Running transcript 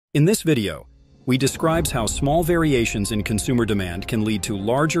In this video, we describe how small variations in consumer demand can lead to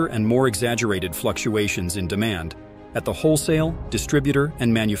larger and more exaggerated fluctuations in demand at the wholesale, distributor,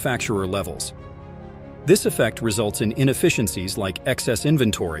 and manufacturer levels. This effect results in inefficiencies like excess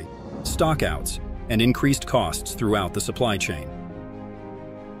inventory, stockouts, and increased costs throughout the supply chain.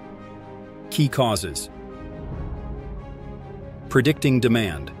 Key causes. Predicting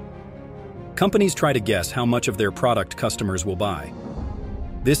demand. Companies try to guess how much of their product customers will buy.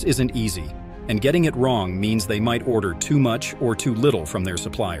 This isn't easy, and getting it wrong means they might order too much or too little from their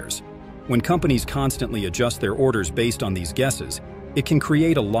suppliers. When companies constantly adjust their orders based on these guesses, it can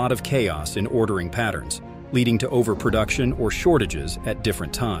create a lot of chaos in ordering patterns, leading to overproduction or shortages at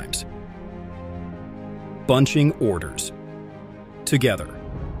different times. Bunching orders together.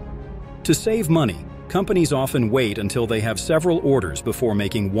 To save money, companies often wait until they have several orders before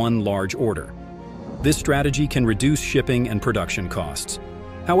making one large order. This strategy can reduce shipping and production costs.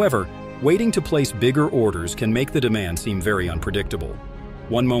 However, waiting to place bigger orders can make the demand seem very unpredictable.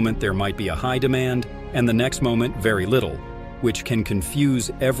 One moment there might be a high demand, and the next moment very little, which can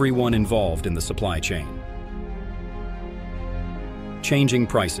confuse everyone involved in the supply chain. Changing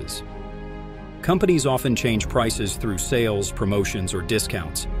prices. Companies often change prices through sales, promotions, or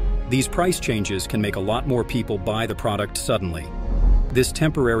discounts. These price changes can make a lot more people buy the product suddenly. This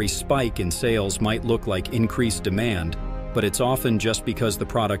temporary spike in sales might look like increased demand, but it's often just because the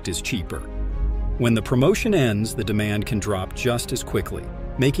product is cheaper. When the promotion ends, the demand can drop just as quickly,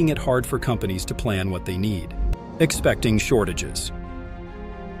 making it hard for companies to plan what they need. Expecting shortages.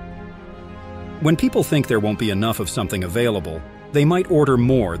 When people think there won't be enough of something available, they might order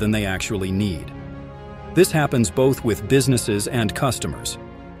more than they actually need. This happens both with businesses and customers.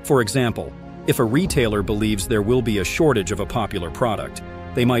 For example, if a retailer believes there will be a shortage of a popular product,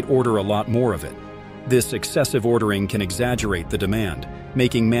 they might order a lot more of it. This excessive ordering can exaggerate the demand,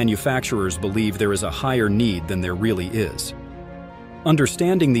 making manufacturers believe there is a higher need than there really is.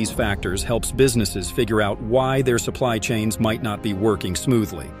 Understanding these factors helps businesses figure out why their supply chains might not be working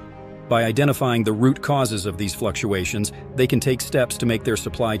smoothly. By identifying the root causes of these fluctuations, they can take steps to make their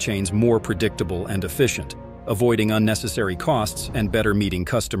supply chains more predictable and efficient, avoiding unnecessary costs and better meeting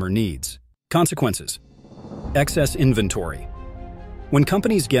customer needs. Consequences. Excess inventory. When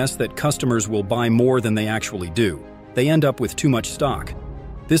companies guess that customers will buy more than they actually do, they end up with too much stock.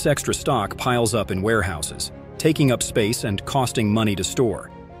 This extra stock piles up in warehouses, taking up space and costing money to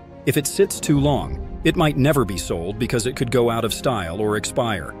store. If it sits too long, it might never be sold because it could go out of style or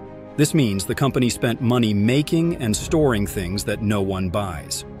expire. This means the company spent money making and storing things that no one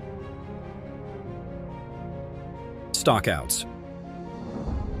buys. Stockouts.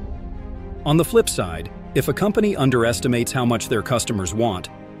 On the flip side, if a company underestimates how much their customers want,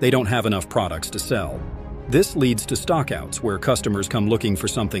 they don't have enough products to sell. This leads to stockouts, where customers come looking for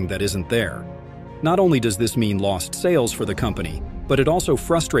something that isn't there. Not only does this mean lost sales for the company, but it also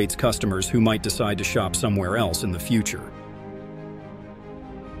frustrates customers who might decide to shop somewhere else in the future.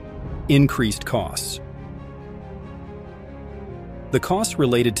 Increased costs. The costs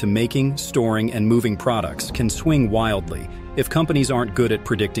related to making, storing, and moving products can swing wildly if companies aren't good at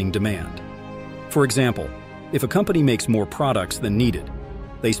predicting demand. For example, if a company makes more products than needed,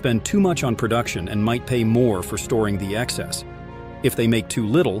 they spend too much on production and might pay more for storing the excess. If they make too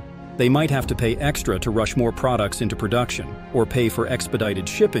little, they might have to pay extra to rush more products into production or pay for expedited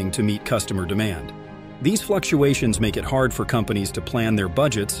shipping to meet customer demand. These fluctuations make it hard for companies to plan their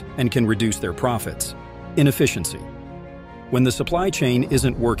budgets and can reduce their profits. Inefficiency. When the supply chain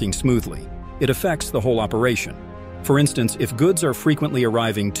isn't working smoothly, it affects the whole operation. For instance, if goods are frequently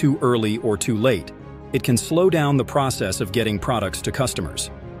arriving too early or too late, it can slow down the process of getting products to customers.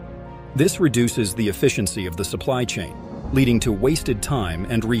 This reduces the efficiency of the supply chain, leading to wasted time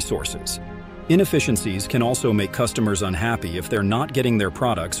and resources. Inefficiencies can also make customers unhappy if they're not getting their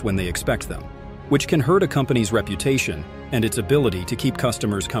products when they expect them, which can hurt a company's reputation and its ability to keep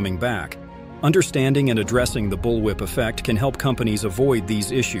customers coming back. Understanding and addressing the bullwhip effect can help companies avoid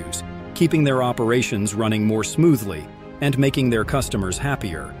these issues, keeping their operations running more smoothly and making their customers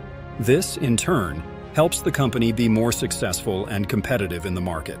happier. This, in turn, helps the company be more successful and competitive in the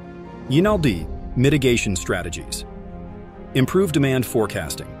market. Mitigation strategies. Improve demand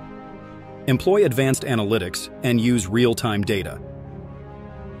forecasting. Employ advanced analytics and use real-time data.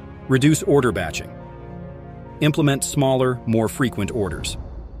 Reduce order batching. Implement smaller, more frequent orders.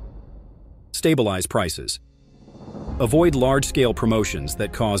 Stabilize prices. Avoid large-scale promotions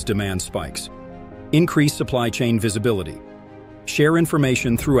that cause demand spikes. Increase supply chain visibility. Share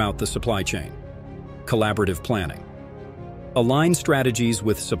information throughout the supply chain. Collaborative planning. Align strategies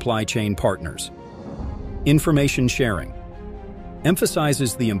with supply chain partners. Information sharing.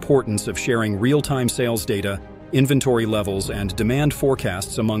 emphasizes the importance of sharing real-time sales data, inventory levels, and demand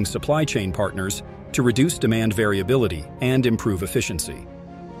forecasts among supply chain partners to reduce demand variability and improve efficiency.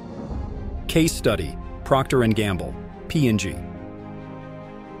 Case Study: Procter & Gamble, P&G.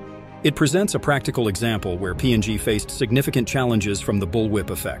 It presents a practical example where P&G faced significant challenges from the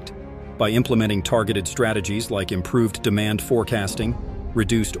bullwhip effect. By implementing targeted strategies like improved demand forecasting,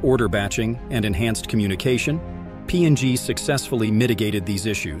 reduced order batching, and enhanced communication, P&G successfully mitigated these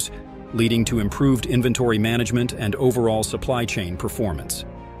issues, leading to improved inventory management and overall supply chain performance.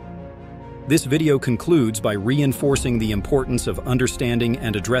 This video concludes by reinforcing the importance of understanding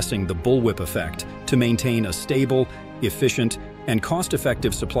and addressing the bullwhip effect to maintain a stable, efficient, and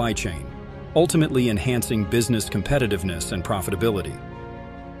cost-effective supply chain, ultimately enhancing business competitiveness and profitability.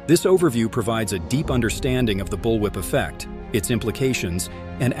 This overview provides a deep understanding of the bullwhip effect, its implications,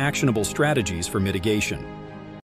 and actionable strategies for mitigation.